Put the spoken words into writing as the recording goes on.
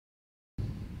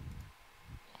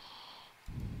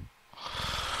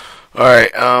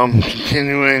Alright,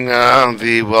 continuing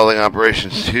the Welding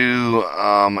Operations 2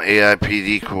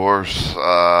 AIPD course,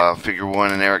 Figure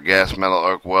 1, an Eric gas metal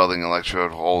arc welding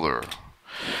electrode holder.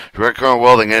 Direct current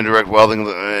welding, indirect welding.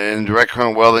 In direct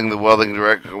current welding, the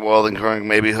direct welding current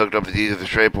may be hooked up to either the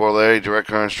straight polarity, direct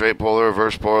current straight polar,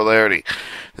 reverse polarity.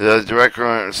 The direct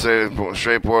current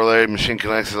straight polarity machine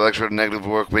connects the electrode to negative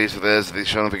workpiece with as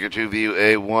shown in Figure 2 View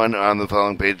A1 on the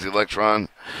following page. The electron.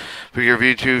 Figure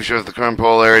View 2 shows the current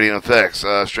polarity and effects.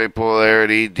 Straight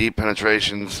polarity, deep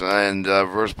penetrations, and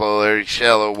reverse polarity,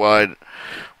 shallow, wide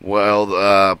weld.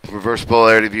 Reverse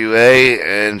polarity View A,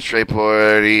 and straight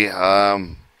polarity.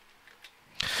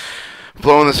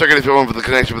 Flow in the circuit is formed for the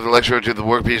connection with the electrode to the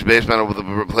workpiece base metal with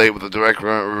the plate with the direct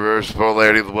current reverse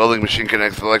polarity. The welding machine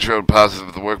connects the electrode positive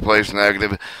with the workpiece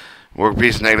negative.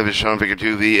 Workpiece negative is shown in Figure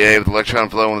 2VA with electron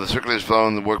flow, and the circuit is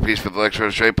flowing the workpiece with the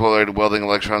electrode straight polarity welding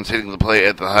electrons hitting the plate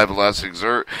at the high velocity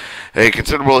exert a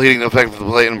considerable heating effect of the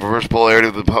plate, and reverse polarity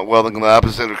of the welding on the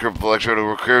opposite curve of the electrode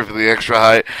occurs with the extra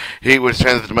high heat which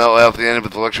tends to melt off the end of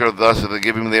the electrode, thus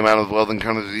giving the amount of welding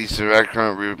current of each direct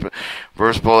current.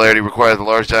 Reverse polarity requires a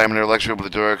large diameter electrode with a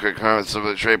direct current, so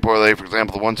the straight polarity, for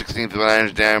example, the 1/16 of an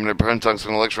inch diameter per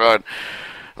tungsten electrode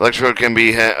can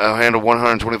be handle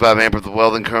 125 amp of the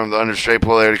welding current under straight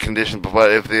polarity conditions,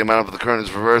 but if the amount of the current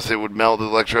is reversed, it would melt the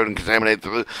electrode and contaminate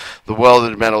the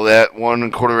welded metal. At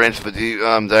 1/4 inch of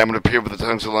the diameter pure with the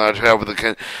tungsten large, however,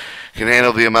 can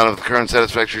handle the amount of the current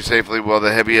satisfactorily safely, while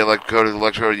the heavy coated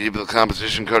electrode, the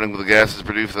composition coating with the gases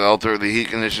produced the alter the heat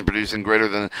condition producing greater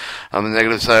than on the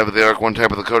negative side of the arc. One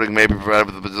type of the coating may be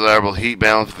provided with the desirable heat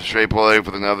balance for the straight polarity,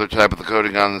 with another type of the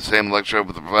coating on the same electrode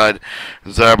with the provide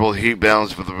desirable heat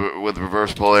balance with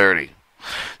reverse polarity.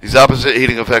 These opposite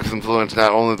heating effects influence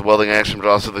not only the welding action but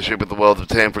also the shape of the weld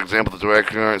obtained. For example, the direct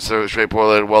current straight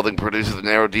polarity welding produces the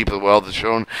narrow deep of the weld as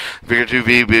shown in Figure 2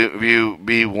 View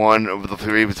B1 of the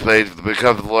previous page.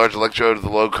 Because of the large electrode of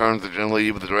the low current,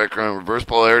 generally with the direct current reverse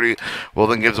polarity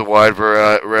welding gives a wide,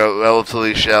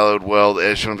 relatively shallow weld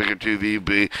as shown in Figure 2 View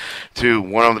B2.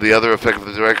 One of the other effects of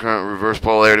the direct current reverse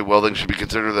polarity welding should be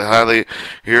considered the highly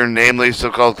here, namely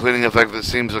so-called cleaning effect that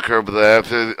seems to occur,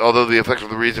 but although the effect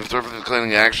of the reason surface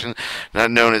cleaning action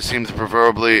not known, it seems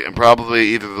probably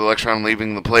either the electron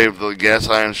leaving the plate of the gas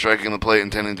ion striking the plate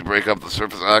intending to break up the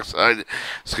surface oxide,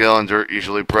 scale, and dirt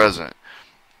usually present.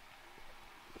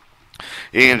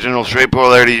 In general, straight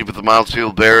polarity with the mild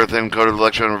steel, bare, thin coated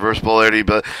electron, reverse polarity,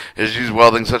 but is used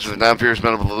welding such as non-ferrous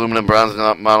metal with aluminum, bronze,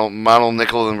 and model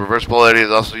nickel, and reverse polarity is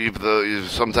also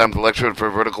used sometimes electrode for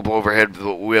vertical overhead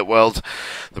welds.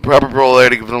 The proper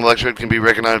polarity of an electrode can be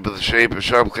recognized by the shape. A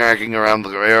sharp cracking around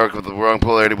the arc with the wrong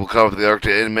polarity will cause the arc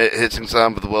to emit hissing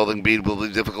sound, but the welding bead will be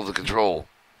difficult to control.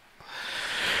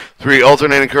 3.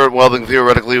 Alternating current welding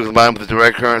theoretically combined with the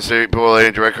direct current straight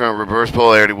polarity, direct current reverse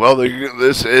polarity welding.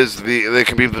 They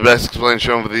can be the best explained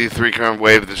shown with these three current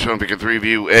waves that's shown in Figure 3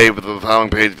 View A with the following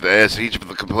page as each of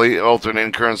the complete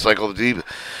alternating current cycle. The deep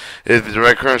is the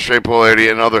direct current straight polarity,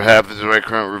 and other half the direct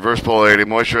current reverse polarity.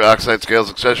 Moisture, oxide scales,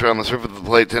 etc. on the surface of the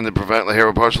plate tend to prevent the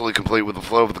hair partially complete with the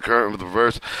flow of the current with the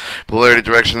reverse polarity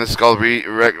direction. This is called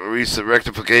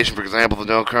rectification. For example, the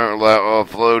no current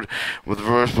flowed with the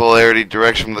reverse polarity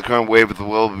direction from the current wave of the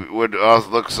weld would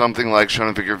look something like shown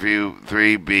in Figure View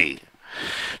 3B.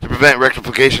 To prevent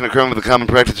rectification occurring with the common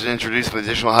practice to introduce an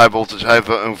additional high voltage, high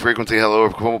frequency,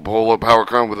 lower polar power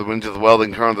current into the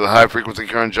welding current. The high frequency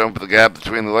current jump the gap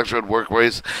between the electrode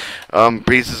workpiece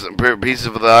pieces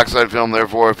of the oxide film,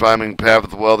 therefore finding path of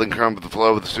the welding current with the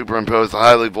flow of the superimposed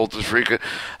highly voltage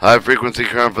high frequency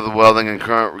current for the welding and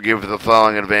current give the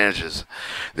following advantages.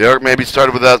 The arc may be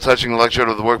started without touching the electrode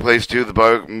of the workpiece. 2.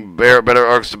 The better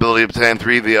arc stability obtained.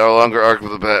 3. The longer arc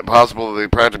with the possible, the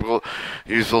practical,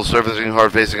 useful surfacing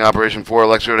hard facing operation. 4.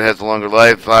 Electrode has a longer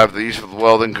life. 5. The use of the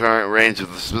welding current range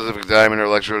of the specific diameter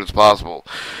electrode is possible.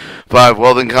 5.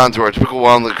 Welding contour. A typical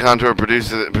welding contour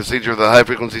produces the procedure of the high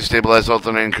frequency stabilized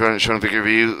alternating current shown in Figure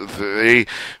View 3,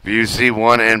 View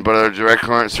C1, and but a direct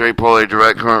current, straight polarity,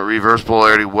 direct current, reverse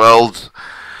polarity welds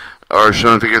are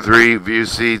shown in Figure 3, View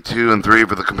C2 and 3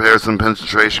 for the comparison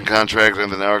penetration contract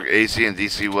and the arc AC and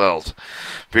DC welds.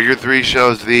 Figure 3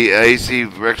 shows the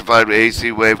rectified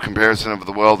AC wave comparison of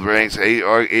the weld ranks.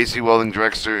 AC welding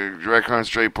direct current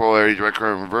straight polarity, direct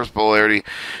current reverse polarity.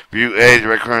 View A,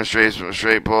 direct current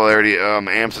straight polarity,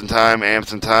 amps and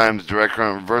times, direct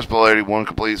current reverse polarity, one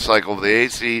complete cycle of the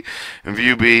AC. And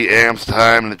View B, amps,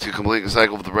 time, and to complete the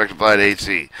cycle of the rectified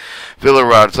AC. Filler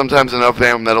rod. Sometimes enough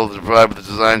amp metal to provide with the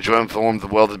design joint form of the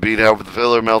welded bead. However, the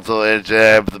filler metal edge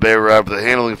jab, the bare rod, the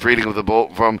handling freeing of the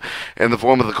bolt from in the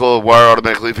form of the coil wire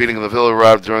automatically automatically feeding the filler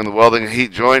rod during the welding.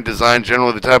 Heat joint design.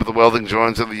 Generally, the type of the welding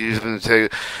joints that they use in the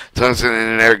tungsten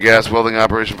and air gas welding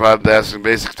operation. 5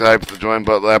 basic type. The joint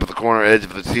butt lap at the corner edge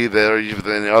of the teeth that are used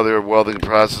in the other welding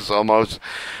process almost.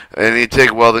 Any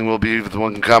TIG welding will be with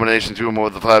one combination, 2 or more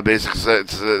of the 5 basic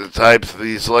types.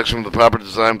 The selection of the proper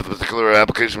design for the particular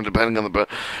application depending on the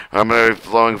primary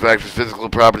flowing factors, physical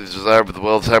properties desired for the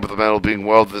weld type of the metal being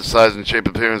welded, the size and shape,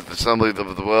 appearance, the assembly of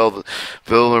the weld,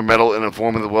 filler metal in a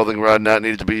form of the welding rod not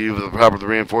needed to be used with the proper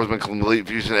reinforcement, complete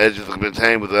fusion edges that can be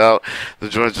obtained without the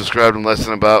joints described in less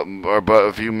than about or but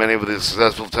a few many of the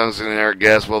successful tungsten and air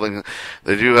gas welding.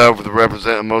 They do, however,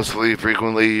 represent mostly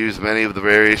frequently used many of the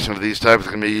variations of these types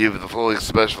can be with the fully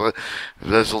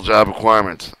special job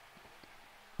requirements.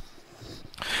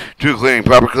 2. Cleaning.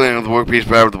 Proper cleaning of the workpiece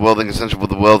prior to the welding essential for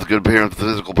the weld. Good appearance,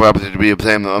 physical property to be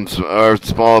obtained. Are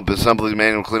small assembly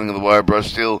manual cleaning of the wire,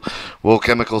 brush, steel, wool,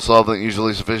 chemical solvent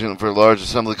usually sufficient for large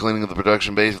assembly cleaning of the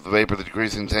production base of the vapor. The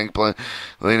decreasing tank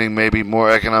cleaning may be more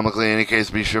economically. In any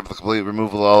case, be sure for the complete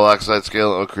removal of all oxide,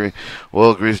 scale,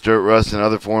 oil, grease, dirt, rust, and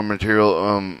other foreign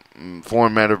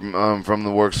matter from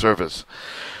the work surface.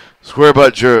 Square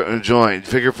butt joint.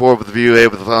 Figure 4 with the view A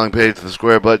with the following page. The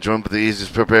square butt joint with the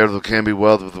easiest prepared can be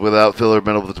welded without filler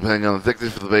metal depending on the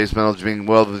thickness of the base metal being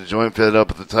welded. The joint fitted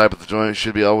up at the type of the joint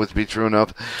should always be true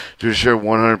enough to assure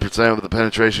 100% of the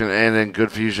penetration and in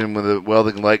good fusion with the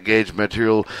welding light gauge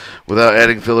material without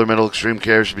adding filler metal. Extreme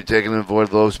care should be taken to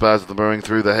avoid low spots of the burning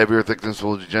through. The heavier thickness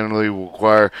will generally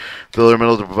require filler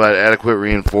metal to provide adequate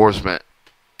reinforcement.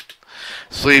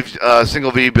 Sleeve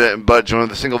single V butt joint.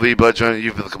 The single V butt joint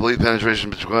used for the complete penetration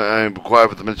required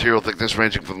with the material thickness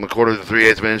ranging from a quarter to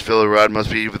 3/8 inch. Filler rod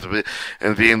must be used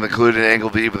and being included in angle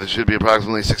V, but it should be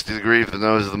approximately 60 degrees. The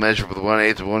nose is the measure for the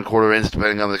 1/8 to 1/4 inch,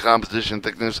 depending on the composition and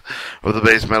thickness of the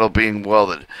base metal being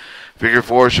welded. Figure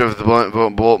 4 shows the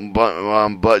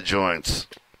butt joints.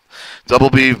 Double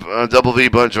V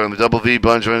butt joint. The double V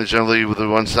butt joint is generally with the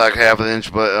one stock half an inch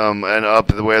and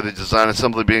up where the design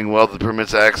assembly being welded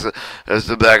permits access as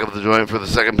the back of the joint for the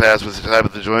second pass with the type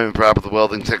of the joint and proper the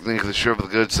welding technique is sure for the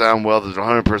good sound weld is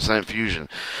 100% fusion.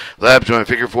 Lap joint.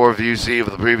 Figure 4 view C of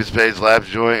the previous page. Lap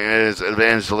joint is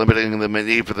advantage to limiting the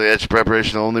need for the etch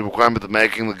preparation. The only requirement of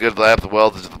making the good lap the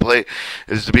weld is the plate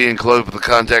is to be enclosed with the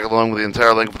contact along with the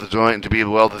entire length of the joint and to be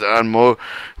welded on more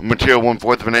material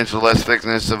 1/4 of an inch or less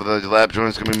thickness of the lap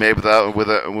joints can be made with or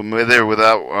without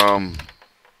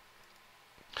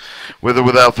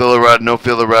filler rod. No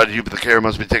filler rod used, but the care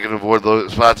must be taken to avoid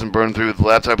those spots and burn through. The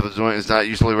lap type of the joint is not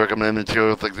usually recommended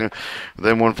material thickness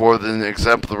than 1/4,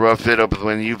 except the rough fit up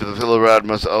when used. The filler rod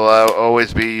must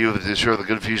always be used to ensure the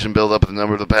good fusion build up. The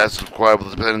number of the passes required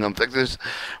depending on thickness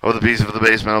of the piece of the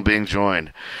base metal being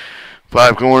joined.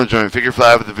 5. Corner joint. Figure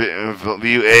 5 of the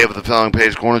view A of the following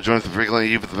page. Corner joints are frequently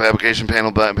used for the fabrication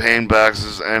panel, pane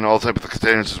boxes, and all types of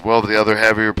containers as well. But the other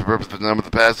heavier purpose the number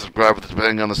of the passes required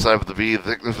depending on the size of the V, the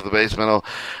thickness of the base metal,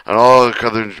 and all other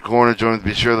corner joints.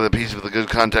 Be sure that the piece of the good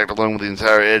contact along with the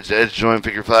entire edge. The edge joint.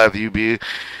 Figure 5 view B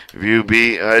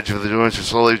edge of the joints are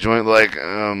slowly joint like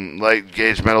light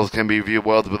gauge metals can be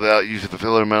welded without use of the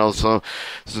filler metal. So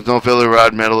since no filler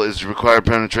rod metal is required,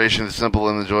 penetration is simple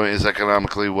and the joint is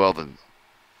economically welded.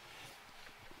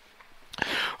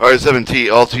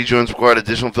 R7T. All T joints require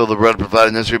additional filler rod to provide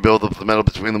a necessary buildup of the metal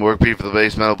between the workpiece for the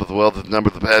base metal with the welded number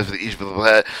of the pass for each of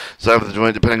the side of the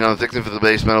joint depending on the thickness of the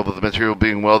base metal with the material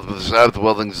being welded with the side of the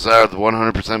welding desired. The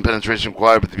 100% penetration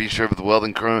required, but to be sure that the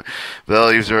welding current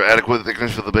values are adequate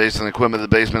thickness for the base and equipment. The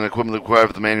basement equipment required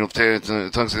for the manual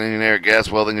tungsten and air gas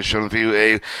welding is shown in view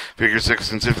A. Figure 6.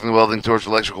 Considering the welding torch,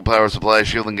 electrical power supply,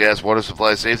 shielding gas, water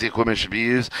supply, safety equipment should be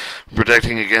used for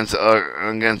protecting against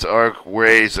arc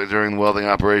rays during the welding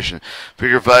operation.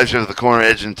 Figure 5 shows the corner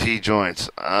edge and T joints.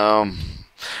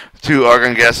 2.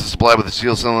 Argon gas is supplied with a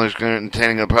steel cylinder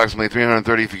containing approximately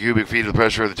 330 cubic feet of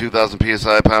pressure of 2,000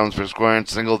 psi pounds per square inch.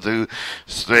 Single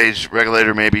two-stage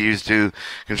regulator may be used to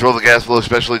control the gas flow.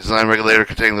 Specially designed regulator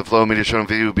containing the flow meter shown in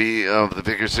view B of the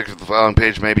figure 6 of the following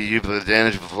page may be used with the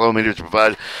advantage of the flow meter to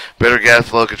provide better gas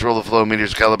flow. Control the flow meter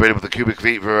is calibrated with the cubic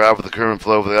feet per hour for the current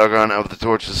flow of the argon of the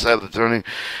torch. The set of the turning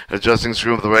adjusting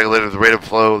screw of the regulator. The rate of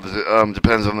flow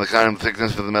depends on the kind of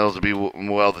thickness of the metal to be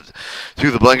welded. 2.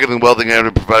 The blanket and welding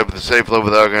area provided with the safe flow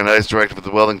with argon ice directed with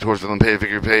the welding torch within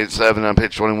page 7 on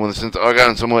page 21. Since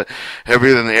argon is somewhat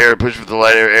heavier than the air, it pushes with the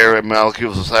lighter air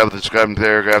molecules aside with described in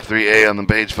paragraph 3a on the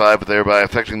page 5, thereby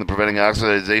affecting the preventing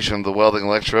oxidization of the welding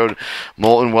electrode.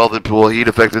 Molten welded pool heat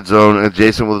affected zone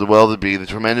adjacent with the welded B. The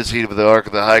tremendous heat of the arc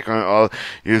of the high current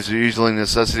usually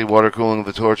necessity water cooling of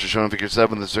the torch is shown in figure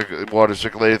 7. The water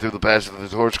circulated through the passage of the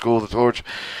torch cool the torch.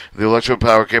 The electrode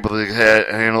power cable to the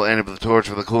handle end of the torch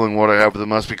for the cooling water, however,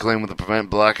 must be cleaned with the prevent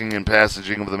blocking and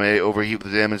passaging of the may overheat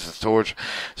with the damage to the torch.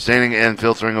 Staining and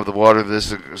filtering of the water.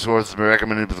 This source is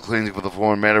recommended for the cleansing of the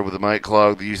foreign matter with the might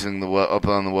clog using the up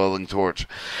on the welding torch.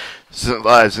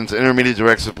 Since intermediate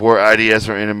direct support IDS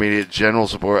or intermediate general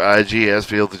support IGS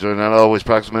fields are not always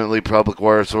proximately public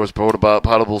water source,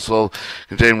 potable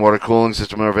self-contained water cooling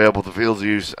system are available to fields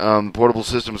use. Portable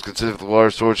system is considered the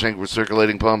water storage tank with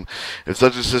circulating pump. If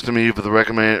such a system is used, for the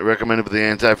recommended for the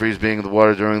antifreeze being of the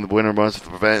water during the winter months to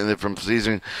prevent it from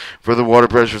seizing. Further water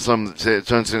pressure, some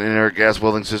tungsten inert gas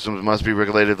welding systems must be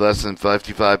regulated less than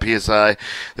 55 psi.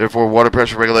 Therefore, water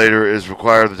pressure regulator is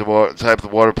required. The type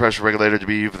of water pressure regulator to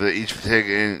be used for each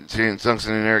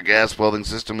tungsten inert gas welding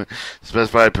system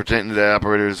specified pertaining to the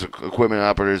operator's equipment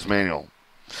operator's manual.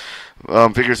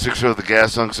 Figure 6 shows the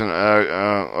gas tungsten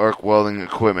arc welding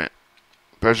equipment.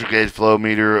 Pressure gauge, flow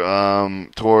meter,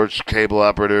 torch, cable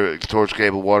operator, torch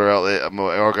cable, water outlet,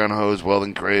 argon hose,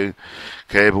 welding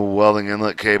cable, welding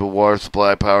inlet cable, water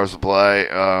supply, power supply,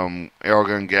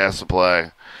 argon gas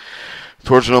supply.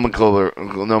 Torch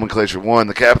nomenclature. 1.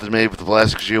 The cap is made with the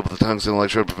plastic shield with the tungsten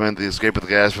electrode to prevent the escape of the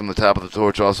gas from the top of the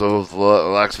torch. Also holds the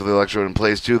locks for the electrode in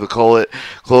place. 2. The collet.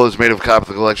 Collet is made of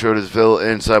copper. The electrode is filled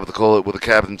inside with the collet with the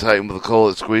cap and tightened with the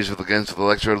collet squeezed against the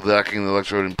electrode, locking the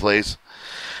electrode in place.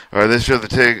 Alright, this shows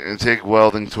the TIG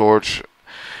welding torch.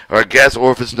 Alright, gas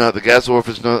orifice nut. The gas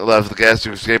orifice nut allows the gas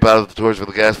to escape out of the torch with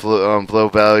the gas flow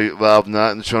valve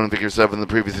not shown in figure 7 on the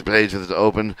previous page is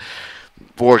open.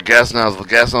 4. Gas nozzle. The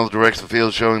gas nozzle directs the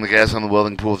field, showing the gas on the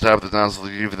welding pool. The top of the nozzle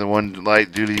is used for the one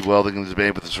light-duty welding is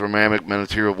made with the ceramic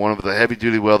material. 1 of the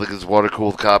heavy-duty welding is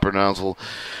water-cooled copper nozzle.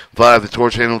 5. The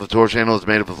torch handle. The torch handle is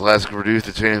made of plastic reduced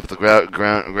to change for the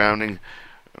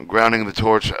grounding of the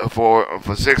torch.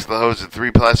 6. The hose.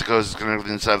 3 plastic hoses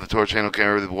connected inside the torch handle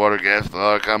carry the water gas. The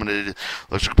accommodated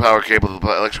electric power cable. The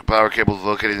electric power cable is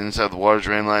located inside the water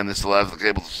drain line. This allows the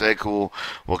cable to stay cool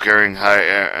while carrying high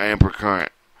ampere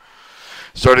current.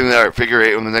 Starting the arc, figure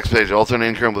 8 on the next page.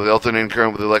 Alternating current with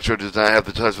the electrode does not have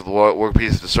to touch with the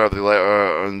workpiece to start the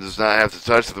workpiece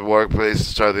to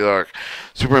start the arc.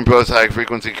 Superimpose high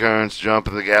frequency currents jump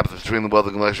in the gap between the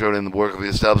welding electrode and the work of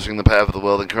establishing the path of the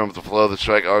welding current with the flow of the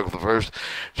strike arc of the first.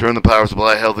 Turn the power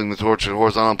supply, holding the torch in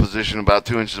horizontal position about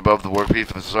 2 inches above the workpiece.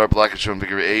 For the start block is shown in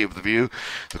figure 8 of the view.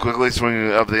 The quickly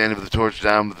swinging of the end of the torch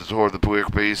down toward the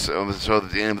workpiece so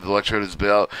that the end of the electrode is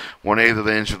about 1/8 of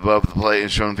an inch above the plate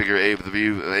is shown in figure 8 of the view.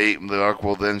 8. The arc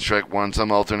will then strike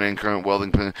some alternating current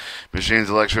welding machine's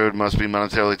electrode must be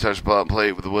monetarily touched the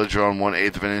plate with the wood drawn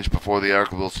 1/8 of an inch before the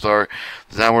arc will start.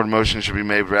 The downward motion should be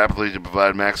made rapidly to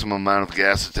provide maximum amount of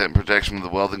gas protection of the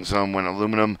welding zone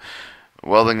when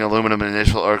welding aluminum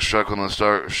initial arc struck on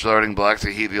the starting block to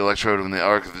heat the electrode when the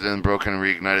arc is then broken and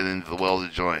reignited into the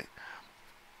welded joint.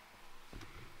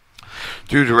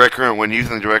 2. Direct current. When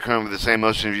using the direct current with the same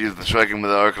motion used the striking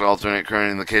with the arc and alternate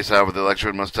current. In the case, however, the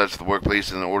electrode must touch the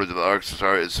workpiece in order for the arc to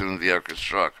start as soon as the arc is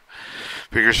struck.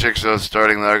 Figure 6 shows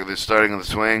starting the arc, the starting of the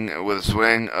swing with a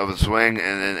swing of the swing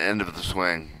and an end of the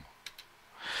swing.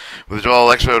 Withdraw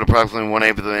electrode approximately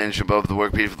 1/8 of an inch above the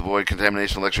workpiece to avoid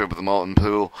contamination electrode with the molten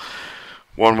pool.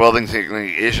 1. Welding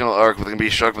technique. Additional arc can be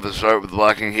struck with the start with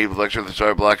blocking heat with electrode. The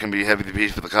start block can be heavy the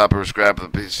piece for the copper or scrap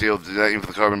of the piece sealed designing for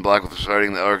the carbon block with the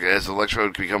starting the arc. As the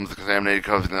electrode becomes contaminated,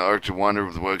 causing the arc to wander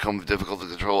with what becomes difficult to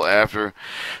control after.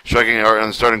 Striking the arc on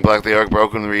the starting block, the arc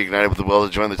broken and reignited with the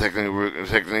welded joint. The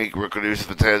technique reduces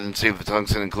the tendency of the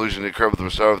tungsten inclusion to occur with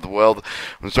the start of the weld.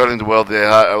 When starting to weld, the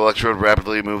hot electrode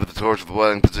rapidly moves the torch with the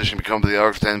welding position becomes the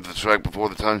arc tends to strike before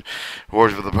the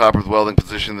torch with the proper welding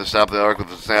position. To stop the arc with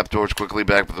the snap torch quickly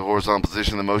back to the horizontal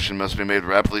position. The motion must be made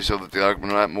rapidly so that the arc will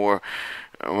not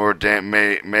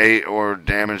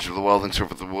damage the welding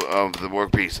surface of the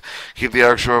workpiece. Keep the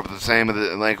arc short for the same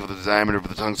length of the diameter of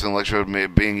the tungsten electrode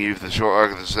being used. The short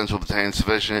arc is essential to obtain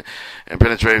sufficient and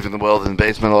penetrating from the weld, and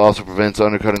base metal also prevents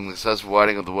undercutting the excessive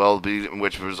widening of the weld bead,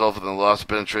 which results in the loss of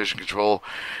penetration control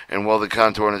and welded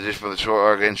contour. In addition, for the short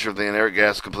arc, ensure the inert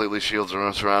gas completely shields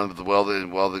are surrounded with the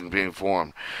welding being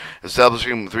formed.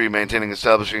 Establishing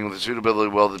the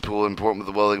suitability welded pool. Important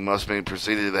with the welding must be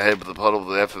proceeded to the head of the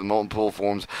puddle after the molten pool formed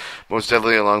forms most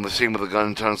steadily along the seam of the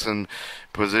gun tungsten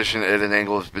position at an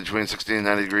angle of between 60 and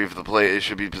 90 degrees of the plate. It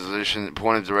should be positioned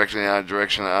pointed directly in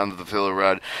direction onto the filler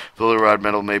rod. Filler rod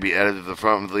metal may be added to the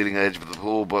front of the leading edge of the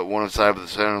pool, but one side of the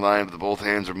center line of the both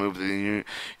hands are moved in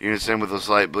unison with a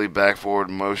slight bleed back forward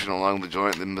motion along the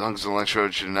joint. The tungsten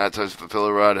electrode should not touch the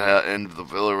filler rod. End of the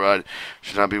filler rod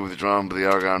should not be withdrawn by the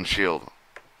argon shield.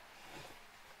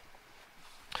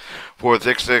 For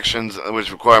thick sections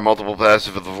which require multiple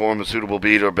passes of the form, a suitable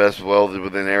bead are best welded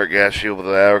with an air gas shield with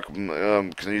an arc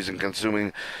using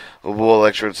consuming a wool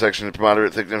electrode section of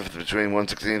moderate thickness between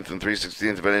 1/16 and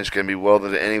 3/16 of an inch can be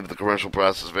welded at any of the commercial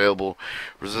process available.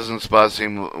 Resistant spot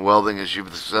seam welding is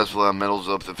usually successful on metals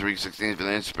up to 3/16 of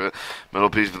an inch. Metal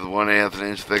piece with 1/8 an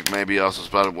inch thick may be also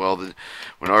spotted welded.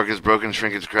 When arc is broken,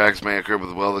 shrinkage cracks may occur with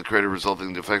the welded crater resulting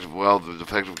in defective weld. The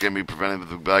defective can be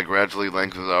prevented by gradually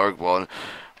lengthening the arc weld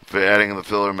for adding the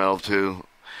filler metal to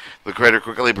the crater,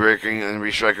 quickly breaking and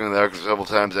restriking the arc several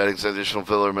times, adding some additional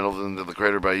filler metal into the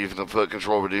crater by using the foot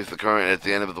control, reduce the current at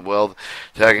the end of the weld.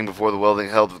 Tagging before the welding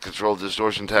help with controlled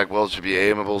distortion. Tack welds should be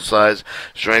aimable size.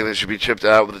 Strength should be chipped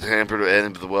out with the tampered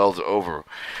end of the welds over.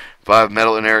 5.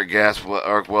 Metal inert gas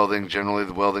arc welding. Generally,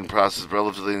 the welding process is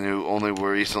relatively new, only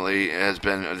where recently has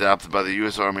been adopted by the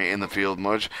U.S. Army in the field.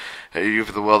 Much use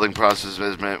for the welding process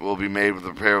will be made with the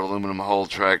repair of aluminum hull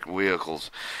track vehicles.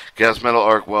 Gas metal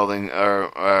arc welding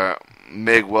are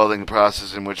MIG welding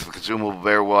process in which the consumable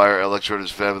bare wire electrode is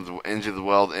fed into the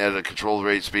weld at a controlled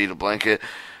rate speed. A blanket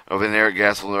of inert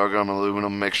gas, argon, and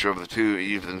aluminum mixture of the two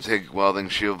used in TIG welding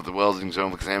shield with the welding zone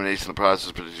of examination of the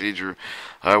process procedure.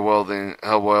 High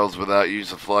welds without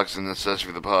use of flux and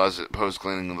necessary for the post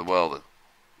cleaning of the weld.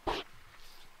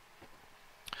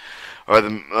 Or the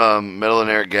metal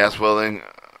inert gas welding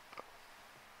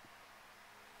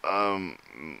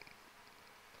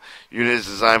unit is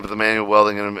designed for the manual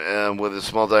welding and with a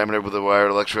small diameter with a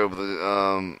wired electrode with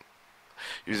a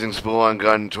using spool-on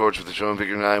gun torch with the shown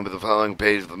figure 9 with the following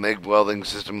page. The MIG welding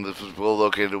system, the spool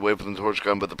located away from the torch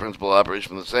gun, but the principal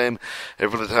operation was the same.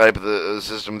 And for the type of the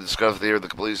system discussed here, the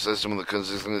complete system with the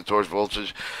consisting of the torch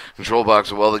voltage control box,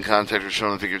 a welding contactor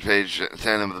shown on the figure page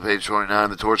 10 of the page 29.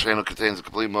 The torch handle contains a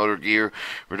complete motor gear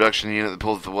reduction unit that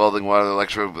pulls the welding wire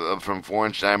electrode from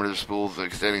 4-inch diameter spools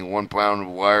containing 1 pound of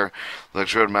wire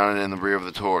electrode mounted in the rear of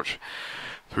the torch.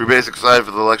 3 basic size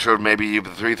for the electrode may be used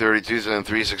with 332s and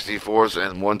 364s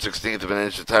and 1/16 of an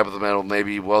inch. The type of the metal may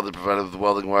be welded provided with the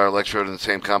welding wire electrode in the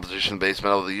same composition base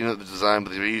metal. The unit is designed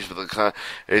with the use of the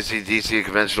AC/DC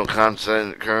conventional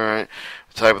constant current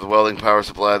type of the welding power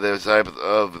supply. This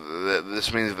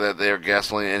means that they are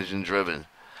gasoline engine driven.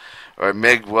 Alright,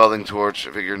 MIG welding torch,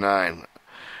 figure 9.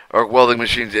 Arc welding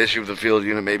machines issued with the field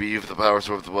unit may be used for the power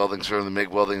source of the welding serve. The MIG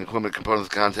welding equipment components,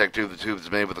 the contact tube. The tube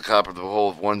is made with the copper of the hole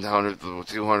of 1/100th to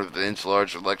 200th inch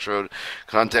large electrode.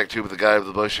 Contact tube with the guide of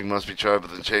the bushing must be charged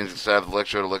with the changing side of the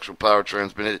electrode. Electrical power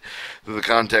transmitted through the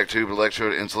contact tube.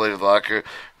 Electrode insulated locker.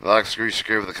 Lock screw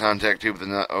secured with the contact tube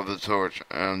of the torch.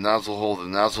 Nozzle holder. The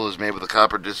nozzle is made with a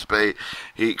copper dissipate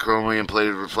heat chromium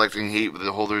plated reflecting heat. With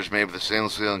the holder is made with a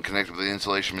stainless steel and connected with the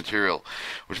insulation material,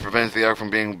 which prevents the arc from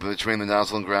being between the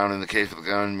nozzle and ground. In the case of the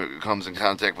gun comes in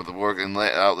contact with the work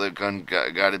inlet outlet gun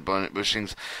guided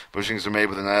bushings. Bushings are made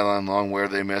with a nylon long wear.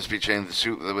 They must be changed to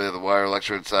suit the wire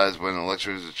electrode size when the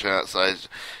electrode size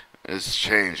is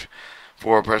changed.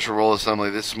 4. Pressure roll assembly.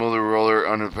 This smoother roller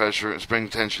under pressure, spring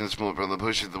tension,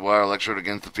 pushes the wire electrode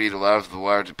against the feet, allows the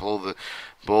wire to pull the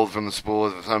bolt from the spool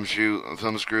of the thumb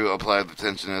screw. Apply the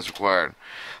tension as required.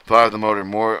 5. The motor.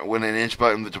 When an inch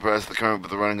button to depress the current with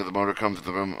the running of the motor comes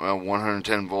from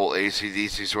 110 volt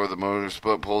AC/DC source, the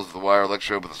motor pulls the wire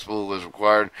electrode with the spool as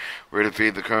required. Rate of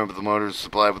feed. The current with the motor is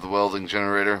supplied with the welding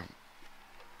generator.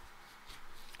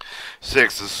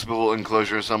 6. The spool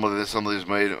enclosure assembly. The assembly is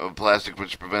made of plastic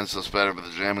which prevents the spatter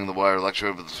with jamming the wire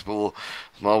electrode with the spool.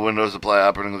 Small windows apply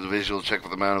operating with the visual check for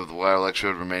the amount of the wire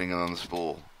electrode remaining on the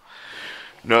spool.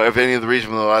 No, if any of the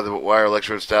reason why the wire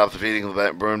electrode stops, the feeding of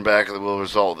that burn back will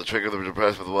result. The trigger will be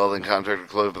depressed with the welding contactor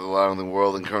closed with allowing the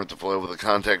welding current to flow with the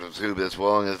contact of the tube as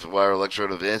well as the wire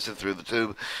electrode advances through the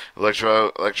tube.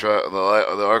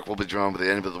 The arc will be drawn by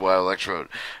the end of the wire electrode.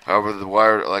 However, the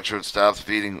wire electrode stops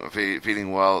feeding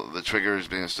while the trigger is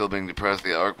still being depressed.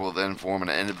 The arc will then form an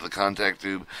end of the contact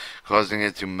tube, causing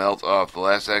it to melt off. The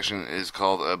last action is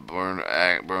called a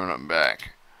burn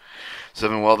back.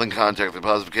 7. Welding contact. The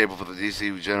positive cable for the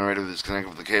DC generator is connected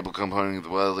with the cable component of the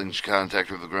welding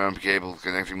contactor of the ground cable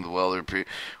connecting the welder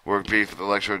workpiece with the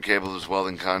electrode cable. This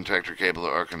welding contactor cable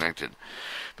are connected.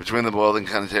 Between the welding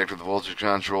contactor, the voltage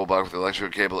control box with the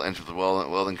electrode cable enter the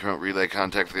welding current relay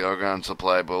contact the argon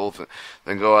supply both,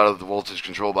 then go out of the voltage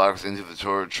control box into the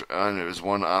torch. There is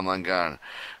one online gun,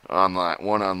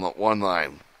 one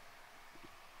line.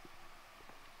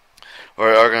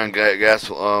 Alright, argon gas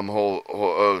the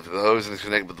hose is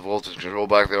connected with the voltage control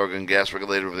box, the argon gas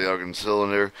regulator of the argon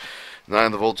cylinder.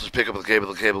 9. The voltage pickup of the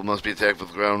cable. The cable must be attacked with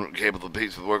the ground cable, the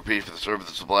piece of the workpiece for the service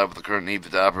the supply with the current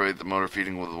needed to operate the motor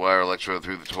feeding with the wire electrode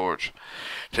through the torch.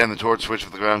 10. The torch switch for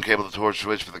the ground cable. The torch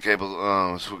switch for the cable.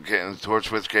 The torch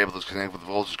switch cable is connected with the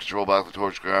voltage control box. The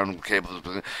torch ground cable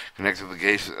is connected to the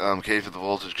case of the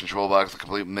voltage control box. The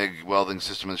complete MIG welding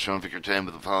system is shown in Figure 10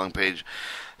 with the following page.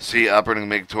 C. Operating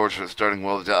MIG torch for starting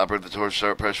weld to operate the torch.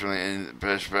 Start pressing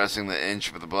the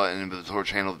inch with the button into the torch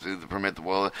handle to permit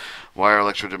the wire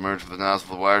electrode to emerge from the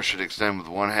nozzle. The wire should extend with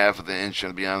 1/2 of the inch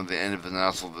and beyond the end of the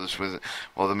nozzle.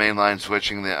 While the main line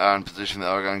switching the on position, the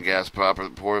argon gas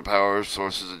power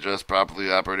sources adjust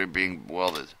properly operated being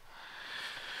welded.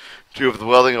 2. For the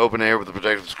welding, open air with the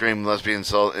protective screen must be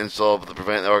installed to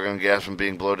prevent the argon gas from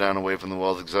being blown down away from the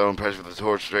welding zone. Pressure with the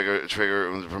torch trigger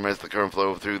permits the current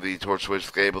flow through the torch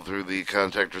switch cable through the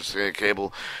contactor's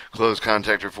cable. Close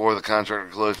contactor 4. The contactor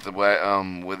closed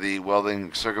with the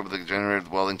welding circuit with the generator. The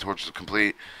welding torch is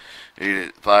complete.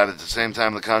 5. At the same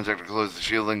time, the contactor closed the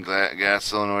shielding gas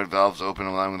solenoid valves open,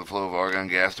 allowing the flow of argon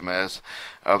gas to mass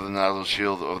out of the nozzle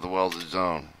shield of the welded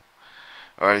zone.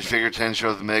 Alright, Figure 10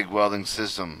 shows the MIG welding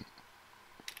system.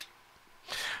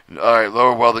 Alright,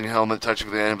 lower welding helmet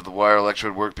touching the end of the wire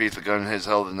electrode workpiece. The gun is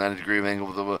held at a 90-degree angle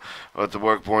with the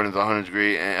work point at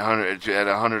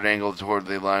 100 angle toward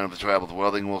the line of the travel. The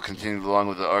welding will continue along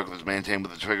with the arc that is maintained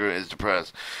with the trigger is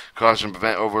depressed. Caution,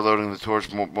 prevent overloading the torch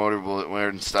motor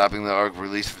when stopping the arc.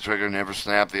 Release the trigger. Never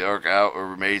snap the arc out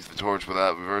or raise the torch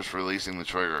without reverse releasing the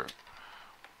trigger.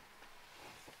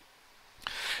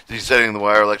 Desetting the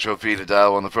wire electrode feed. A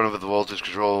dial on the front of it, the voltage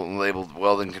control labeled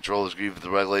welding control is used to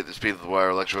regulate the speed of the wire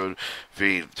electrode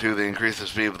feed. 2. They increase the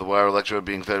speed of the wire electrode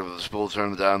being fed with a spool.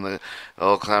 Turn down the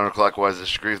counterclockwise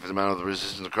to decrease the amount of the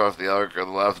resistance across the arc or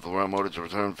allow the motor to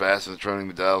return fast, and turning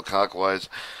the dial clockwise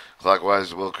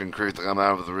will increase the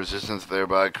amount of the resistance,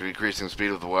 thereby decreasing the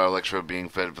speed of the wire electrode being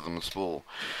fed from the spool.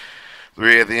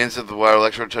 3. At the instant the wire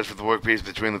electrode touch with the workpiece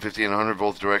between the 50 and 100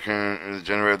 volts direct current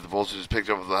generated, the voltage is picked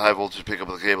up with the high voltage pickup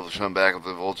of the cable to shun back of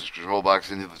the voltage control box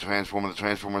into the transformer. The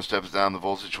transformer steps down the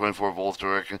voltage 24 volts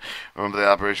direct. Remember the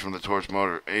operation of the torch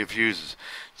motor. 8. Fuses.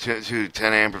 2.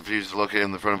 10 ampere fuses located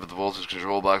in the front of the voltage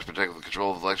control box protect the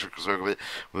control of the electrical circuit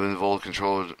within the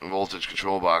voltage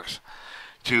control box.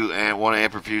 2. And 1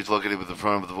 ampere fuse located with the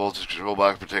front of the voltage control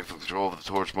box protects the control of the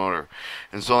torch motor.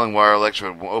 Installing wire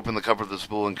electrode. Open the cover of the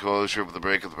spool enclosure with the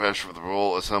brake of the pressure for the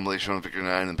roll assembly shown in Figure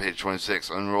 9 and page 26.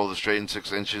 Unroll the straightened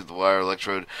 6 inches of the wire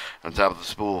electrode on top of the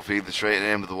spool. Feed the straight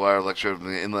end of the wire electrode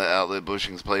from the inlet outlet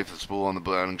bushings. Place the spool on the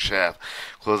mounting shaft.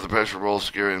 Close the pressure roll,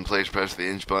 secure it in place. Press the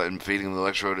inch button, feeding the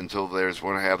electrode until there is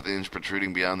 1/2 of the inch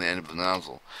protruding beyond the end of the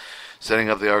nozzle.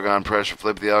 Setting up the argon pressure.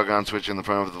 Flip the argon switch in the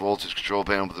front of the voltage control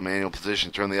panel with the manual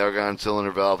position. Turn the argon cylinder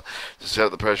valve to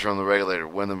set the pressure on the regulator.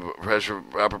 When the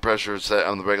proper pressure is set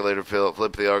on the regulator,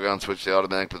 flip the argon switch to the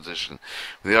automatic position.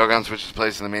 When the argon switch is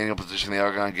placed in the manual position, the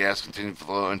argon gas continues to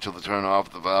flow until the turn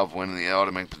off the valve when in the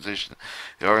automatic position.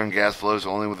 The argon gas flows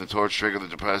only with the torch trigger.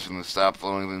 The depressor and the stop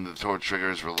flowing, then the torch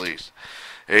trigger is released.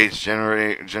 8.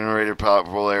 Generator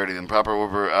polarity. In proper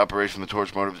operation, the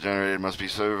torch motor of the generator must be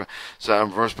set on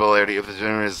reverse polarity. If the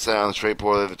generator is set on the straight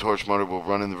polarity, the torch motor will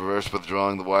run in the reverse,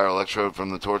 withdrawing the wire electrode from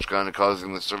the torch gun and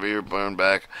causing the severe burn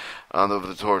back on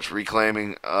the torch.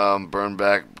 Reclaiming burn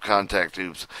back contact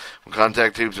tubes. When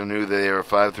contact tubes are new, they are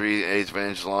 5 3/8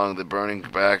 inch long. The burning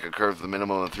back occurs with a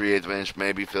minimum of 3/8 inch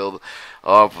may be filled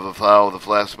off with a file with a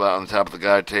flat spot on the top of the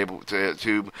guide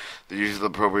tube. The use of the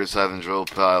appropriate size and drill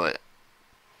pilot.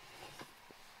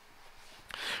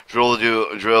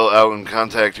 Drill out in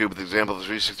contact tube with the example of the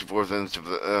 3/64 inch of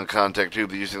the contact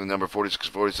tube using the number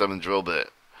 4647 drill bit.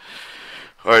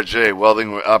 Alright, J.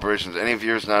 Welding operations. Any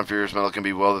ferrous, non-ferrous metal can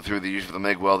be welded through the use of the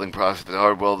MIG welding process. The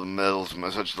hard welded metals,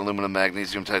 such as aluminum,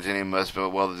 magnesium, titanium, must be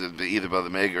welded either by the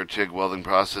MIG or TIG welding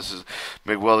processes.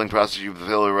 MIG welding process use the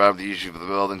filler rod, the use of the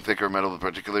welding thicker metal,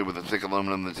 particularly with the thick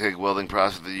aluminum. The TIG welding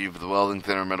process, the use of the welding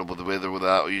thinner metal with or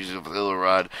without use of the filler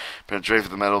rod. Penetration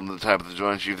of the metal and the type of the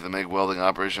joints used for the MIG welding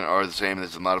operation are the same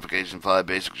as the modification 5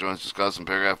 basic joints discussed in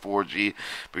paragraph 4G,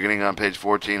 beginning on page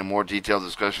 14. A more detailed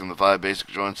discussion of the 5 basic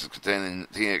joints is contained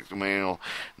Technical Manual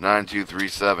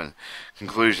 9237.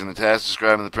 Conclusion. The task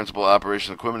describing the principal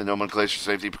operation equipment and nomenclature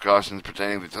safety precautions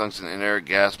pertaining to the tungsten inert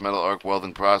gas metal arc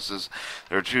welding process.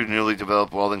 There are two newly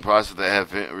developed welding processes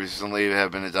that have recently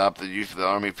been adopted for use for the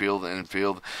Army field and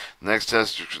field. The next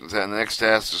task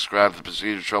describes the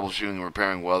procedure of troubleshooting and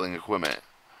repairing welding equipment.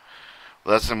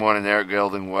 Lesson 1, inert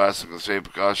welding, safety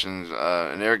precautions,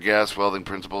 inert gas welding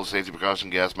principles, safety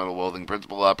precaution, gas metal welding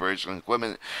principle, operation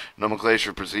equipment,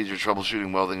 nomenclature, procedure,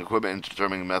 troubleshooting welding equipment, and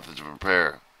determining methods of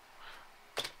repair.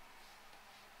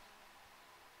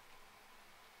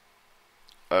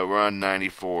 We're on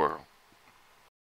 94.